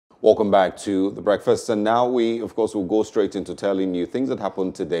Welcome back to The Breakfast. And now we, of course, will go straight into telling you things that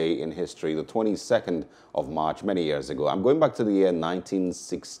happened today in history, the 22nd of March, many years ago. I'm going back to the year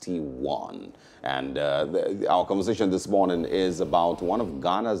 1961. And our conversation this morning is about one of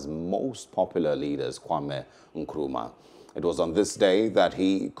Ghana's most popular leaders, Kwame Nkrumah. It was on this day that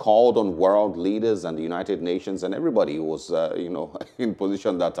he called on world leaders and the United Nations and everybody who was, in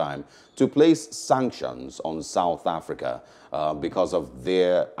position at that time to place sanctions on South Africa because of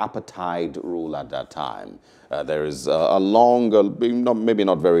their apartheid rule at that time. There is a long, maybe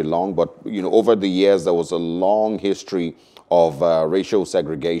not very long, but over the years there was a long history of racial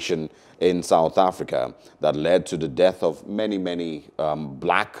segregation in South Africa that led to the death of many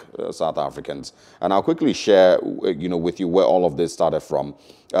black South Africans. And I'll quickly share, with you where all of this started from.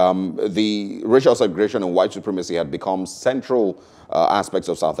 The racial segregation and white supremacy had become central aspects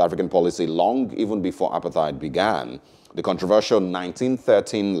of South African policy long even before apartheid began. The controversial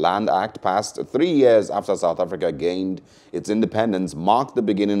 1913 Land Act, passed 3 years after South Africa gained its independence, marked the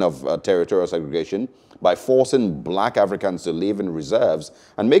beginning of territorial segregation by forcing black Africans to live in reserves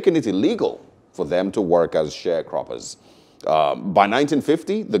and making it illegal for them to work as sharecroppers. By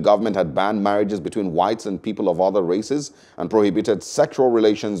 1950, the government had banned marriages between whites and people of other races and prohibited sexual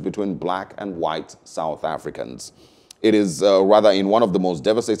relations between black and white South Africans. It is rather in one of the most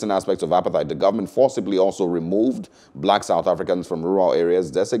devastating aspects of apartheid, the government forcibly also removed black South Africans from rural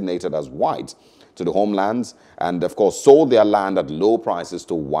areas designated as white to the homelands and, of course, sold their land at low prices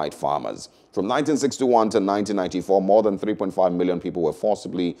to white farmers. From 1961 to 1994, more than 3.5 million people were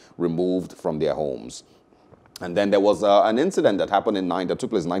forcibly removed from their homes. And then there was an incident that happened that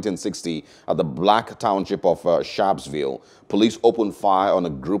took place in 1960 at the black township of Sharpsville. Police opened fire on a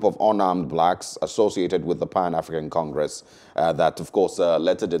group of unarmed blacks associated with the Pan-African Congress that, of course,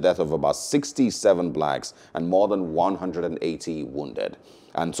 led to the death of about 67 blacks and more than 180 wounded.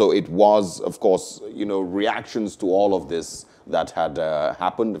 And so it was, of course, reactions to all of this that had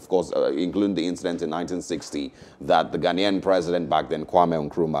happened, of course, including the incident in 1960, that the Ghanaian president back then, Kwame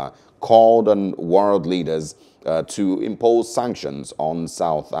Nkrumah, called on world leaders to impose sanctions on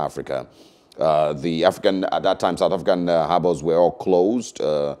South Africa. At that time, South African harbors were all closed.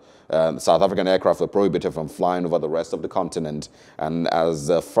 South African aircraft were prohibited from flying over the rest of the continent. And as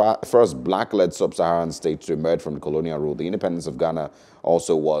the first black-led sub-Saharan state to emerge from the colonial rule, the independence of Ghana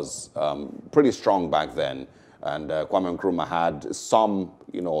also was pretty strong back then. And Kwame Nkrumah had some,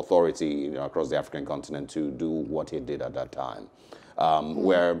 authority across the African continent to do what he did at that time.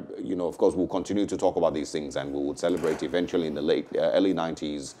 Where, of course, we'll continue to talk about these things and we would celebrate eventually in the early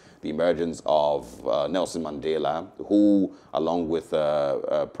 90s the emergence of Nelson Mandela, who, along with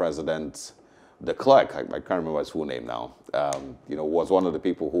President de Klerk, I can't remember his full name now, was one of the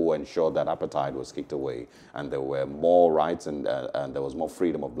people who ensured that apartheid was kicked away and there were more rights and there was more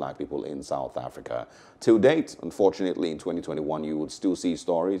freedom of black people in South Africa. Till date, unfortunately, in 2021, you would still see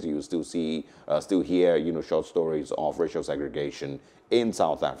stories, you would still hear, short stories of racial segregation in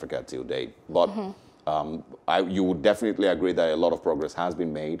South Africa till date. But you would definitely agree that a lot of progress has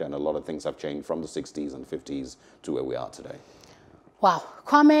been made and a lot of things have changed from the 60s and 50s to where we are today. Wow.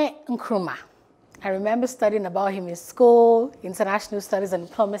 Kwame Nkrumah. I remember studying about him in school, international studies and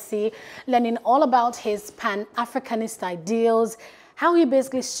diplomacy, learning all about his Pan-Africanist ideals, how he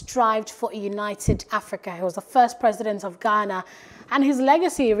basically strived for a united Africa. He was the first president of Ghana, and his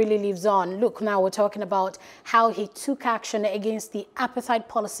legacy really lives on. Look, now we're talking about how he took action against the apartheid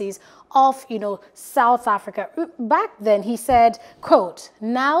policies of, South Africa. Back then, he said, quote,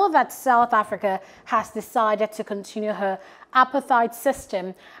 "Now that South Africa has decided to continue her apartheid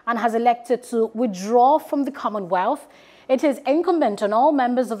system and has elected to withdraw from the Commonwealth, it is incumbent on all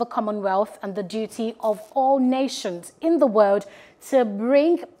members of the Commonwealth and the duty of all nations in the world to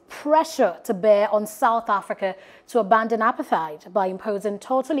bring pressure to bear on South Africa to abandon apartheid by imposing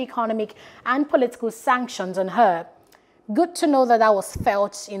total economic and political sanctions on her." Good to know that that was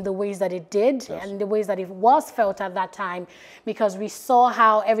felt in the ways that it did, yes, and the ways that it was felt at that time, because we saw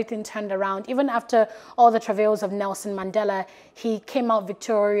how everything turned around. Even after all the travails of Nelson Mandela, he came out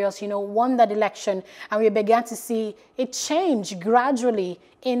victorious, won that election, and we began to see it change gradually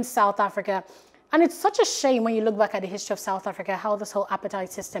in South Africa. And it's such a shame when you look back at the history of South Africa, how this whole apartheid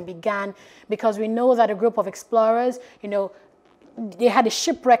system began, because we know that a group of explorers, they had a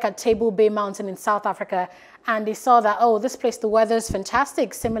shipwreck at Table Bay Mountain in South Africa, and they saw that, oh, this place, the weather is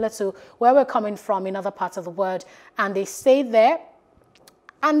fantastic, similar to where we're coming from in other parts of the world. And they stayed there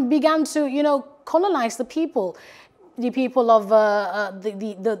and began to, colonize the people. the people of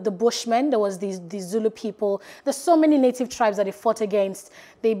the Bushmen. There was the Zulu people. There's so many native tribes that they fought against.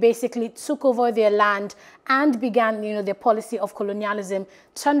 They basically took over their land and began, their policy of colonialism,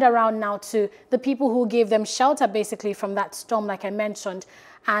 turned around now to the people who gave them shelter basically from that storm, like I mentioned,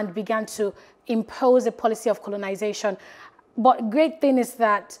 and began to impose a policy of colonization. But great thing is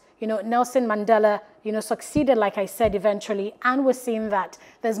that, Nelson Mandela, succeeded, like I said, eventually, and we're seeing that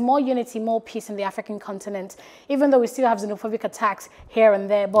there's more unity, more peace in the African continent, even though we still have xenophobic attacks here and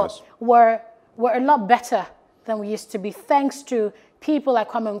there, but yes, we're a lot better than we used to be, thanks to people like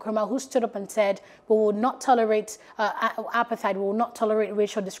Kwame Nkrumah, who stood up and said, we will not tolerate apartheid, we will not tolerate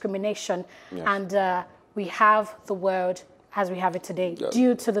racial discrimination, yes, and we have the world as we have it today,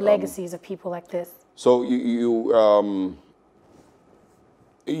 due to the legacies of people like this. So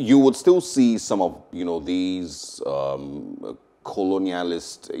you would still see some of, these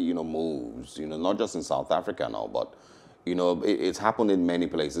colonialist, moves, not just in South Africa now, but, it's happened in many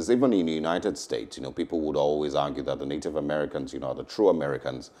places. Even in the United States, people would always argue that the Native Americans, are the true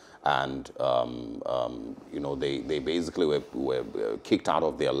Americans, and, they basically were kicked out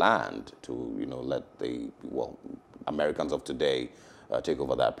of their land to, let the, Americans of today take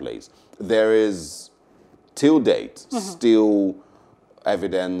over that place. There is, till date, still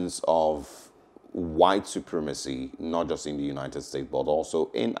evidence of white supremacy, not just in the United States, but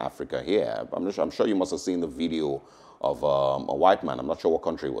also in Africa here. I'm sure you must have seen the video of a white man, I'm not sure what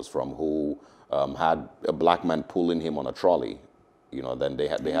country it was from, who had a black man pulling him on a trolley. Then they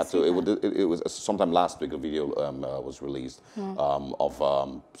had to, it was sometime last week, a video was released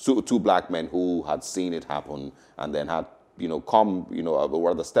of two black men who had seen it happen and then had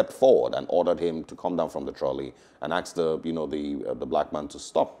rather stepped forward and ordered him to come down from the trolley and asked the black man to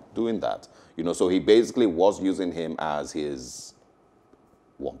stop doing that. So he basically was using him as his,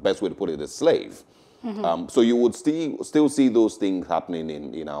 best way to put it, a slave. So you would still see those things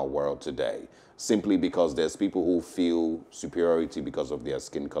happening in our world today, simply because there's people who feel superiority because of their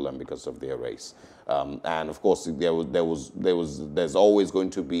skin color and because of their race. And of course, there's always going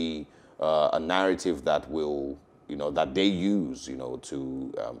to be a narrative that will, that they use,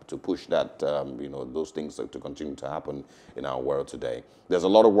 to push that, those things to continue to happen in our world today. There's a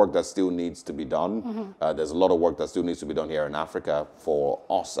lot of work that still needs to be done. There's a lot of work that still needs to be done here in Africa for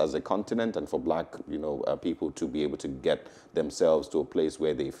us as a continent and for black, people to be able to get themselves to a place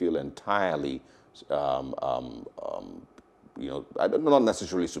where they feel entirely, not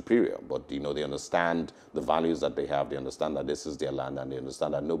necessarily superior, but, they understand the values that they have, they understand that this is their land, and they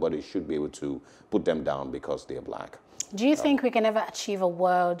understand that nobody should be able to put them down because they're black. Do you think we can ever achieve a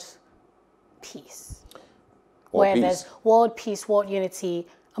world peace? There's world peace, world unity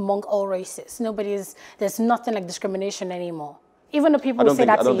among all races. There's nothing like discrimination anymore. Even though people say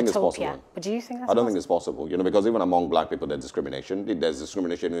that's a utopia. But do you think that's possible? I don't think it's possible, because even among black people, there's discrimination. There's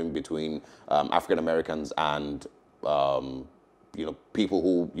discrimination in between African Americans and people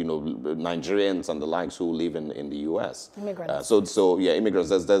who, Nigerians and the likes who live in the U.S. Immigrants.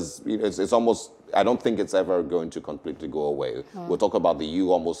 Immigrants. It's almost, I don't think it's ever going to completely go away. We'll talk about the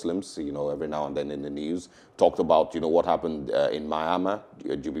Uyghur Muslims, every now and then in the news. Talked about, what happened in Myanmar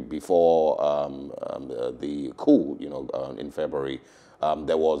before the coup, in February.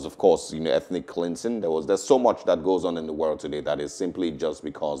 There was, of course, ethnic cleansing. There's so much that goes on in the world today that is simply just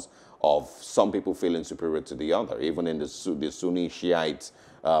because of some people feeling superior to the other, even in the Sunni Shiite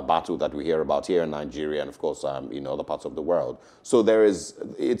battle that we hear about here in Nigeria and, of course, in other parts of the world. So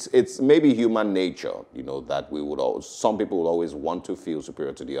it's maybe human nature, that some people will always want to feel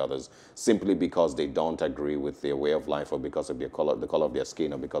superior to the others simply because they don't agree with their way of life or because of the color of their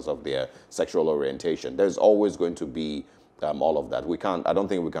skin or because of their sexual orientation. There's always going to be all of that. I don't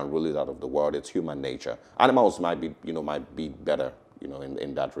think we can rule it out of the world. It's human nature. Animals might be better,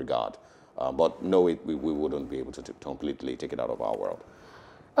 in that regard. But no, we wouldn't be able to completely take it out of our world.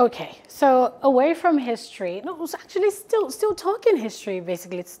 Okay, so away from history, no, it's actually still talking history,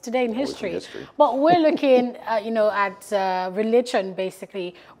 basically. It's today in history. But we're looking, at religion,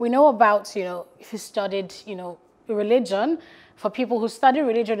 basically. We know about, if you studied, religion, for people who study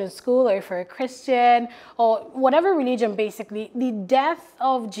religion in school, or if you're a Christian, or whatever religion, basically, the death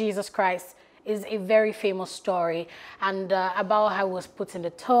of Jesus Christ is a very famous story, and about how he was put in the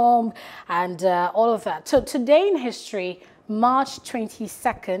tomb and all of that. So today in history, March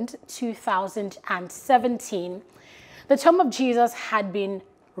 22nd, 2017, the tomb of Jesus had been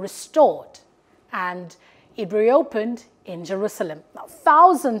restored and it reopened in Jerusalem. Now,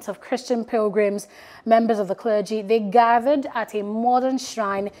 thousands of Christian pilgrims, members of the clergy, they gathered at a modern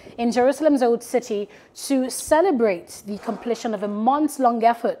shrine in Jerusalem's old city to celebrate the completion of a months-long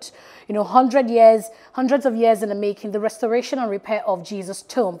effort, hundreds of years in the making, the restoration and repair of Jesus'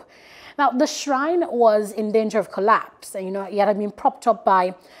 tomb. Now, the shrine was in danger of collapse. It had been propped up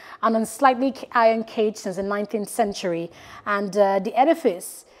by an unsightly iron cage since the 19th century, and the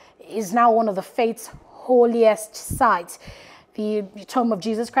edifice is now one of the faith's holiest sites. The tomb of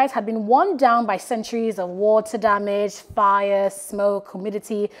Jesus Christ had been worn down by centuries of water damage, fire, smoke,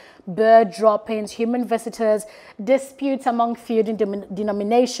 humidity, bird droppings, human visitors, disputes among feuding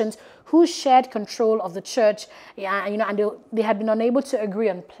denominations who shared control of the church, and they had been unable to agree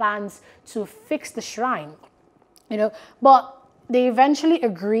on plans to fix the shrine. But they eventually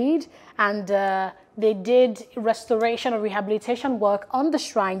agreed, and they did restoration or rehabilitation work on the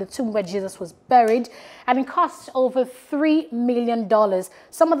shrine, the tomb where Jesus was buried, and it cost over $3 million.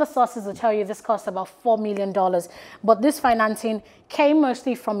 Some of the sources will tell you this cost about $4 million, but this financing came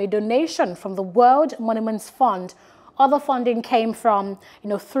mostly from a donation from the World Monuments Fund. Other funding came from,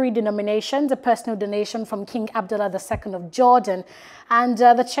 three denominations, a personal donation from King Abdullah II of Jordan, and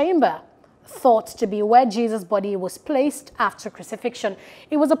the chamber thought to be where Jesus' body was placed after crucifixion.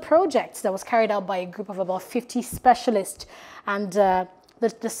 It was a project that was carried out by a group of about 50 specialists, and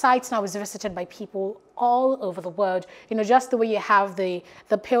the site now is visited by people all over the world. Just the way you have the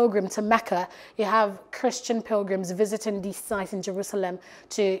pilgrim to Mecca, you have Christian pilgrims visiting these sites in Jerusalem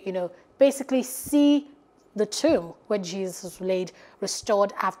to, basically see the tomb where Jesus was laid,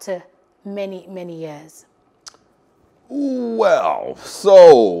 restored after many, many years. Well,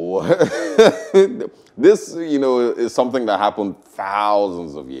 so this, is something that happened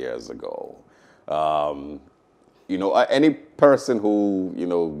thousands of years ago. Any person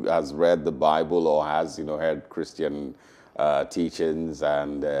who, has read the Bible or has, heard Christian teachings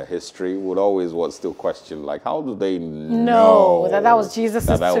and history would always still question, like, how do they know that was Jesus'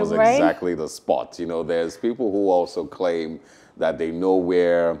 tomb, that was right? exactly the spot? There's people who also claim that they know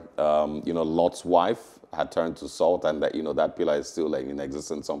where, Lot's wife had turned to salt, and that that pillar is still in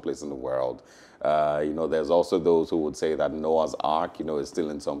existence someplace in the world. There's also those who would say that Noah's Ark, is still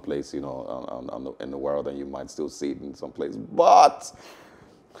in some place, in the world, and you might still see it in some place. But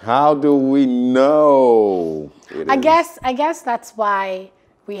how do we know? I guess that's why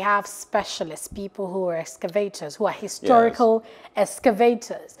we have specialists, people who are excavators, who are historical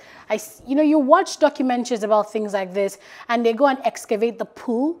excavators. You watch documentaries about things like this, and they go and excavate the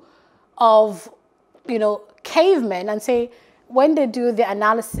pool of cavemen and say, when they do the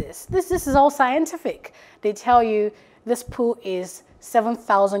analysis, this is all scientific. They tell you this pool is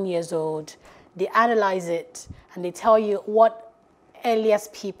 7,000 years old. They analyze it, and they tell you what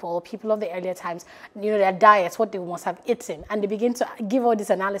earliest people of the earlier times, their diets, what they must have eaten, and they begin to give all this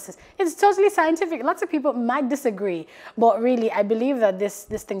analysis. It's totally scientific. Lots of people might disagree, but really, I believe that these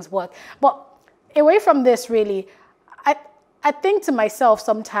things work. But away from this, really, I think to myself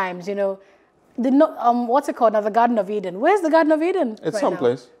sometimes, what's it called now? The Garden of Eden. Where's the Garden of Eden? It's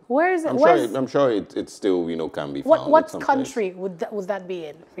someplace. Where is it? I'm sure it still can be found. What country would that be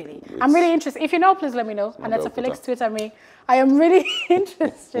in? Really, I'm really interested. If you know, please let me know. And that's a Felix Twitter me. I am really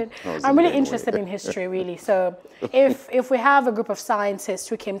interested. I'm really interested in history, really. So if we have a group of scientists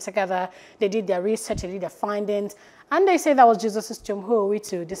who came together, they did their research, they did their findings, and they say that was Jesus' tomb, who are we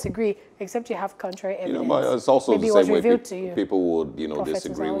to disagree? Except you have contrary evidence. But it's also Maybe the same way people would,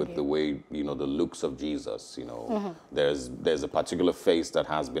 disagree with the way, the looks of Jesus. There's a particular face that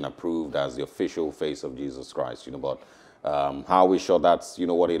has been approved as the official face of Jesus Christ. But how are we sure that's,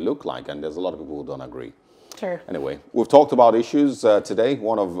 what he looked like? And there's a lot of people who don't agree. Sure. Anyway, we've talked about issues today,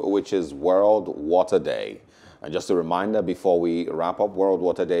 one of which is World Water Day. And just a reminder before we wrap up, World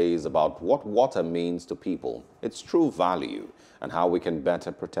Water Day is about what water means to people, its true value, and how we can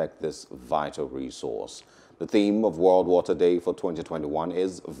better protect this vital resource. The theme of World Water Day for 2021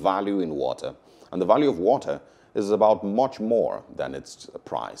 is Value in Water. And the value of water is about much more than its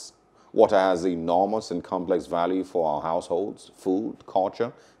price. Water has enormous and complex value for our households, food,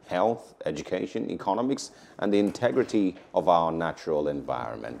 culture, health, education, economics, and the integrity of our natural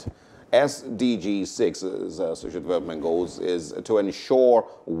environment. SDG 6's Social Development Goals is to ensure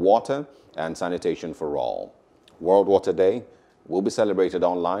water and sanitation for all. World Water Day will be celebrated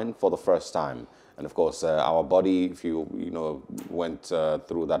online for the first time. And of course, our body, if you went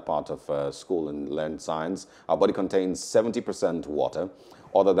through that part of school and learned science, our body contains 70% water.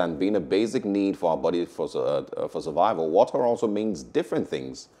 Other than being a basic need for our body for survival, water also means different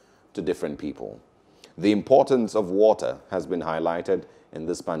things to different people. The importance of water has been highlighted in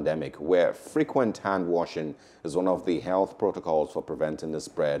this pandemic, where frequent hand washing is one of the health protocols for preventing the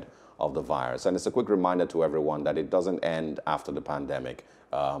spread of the virus. And it's a quick reminder to everyone that it doesn't end after the pandemic.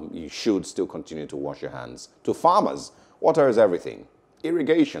 You should still continue to wash your hands. To farmers, water is everything.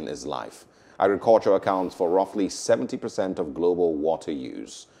 Irrigation is life. Agriculture accounts for roughly 70% of global water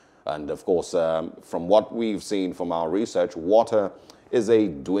use. And of course, from what we've seen from our research, water is a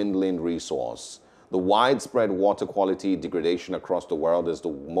dwindling resource. The widespread water quality degradation across the world is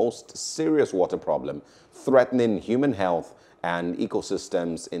the most serious water problem, threatening human health and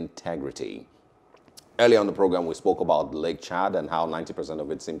ecosystems integrity. Earlier on the program, we spoke about Lake Chad and how 90% of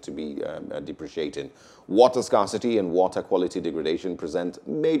it seemed to be depreciating. Water scarcity and water quality degradation present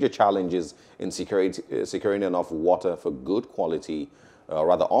major challenges in securing enough water for good quality,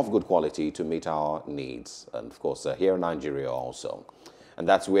 rather of good quality, to meet our needs. And of course, here in Nigeria also. And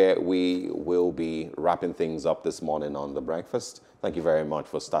that's where we will be wrapping things up this morning on The Breakfast. Thank you very much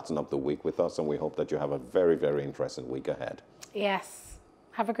for starting up the week with us, and we hope that you have a very, very interesting week ahead. Yes.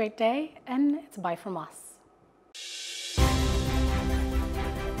 Have a great day, and it's bye from us.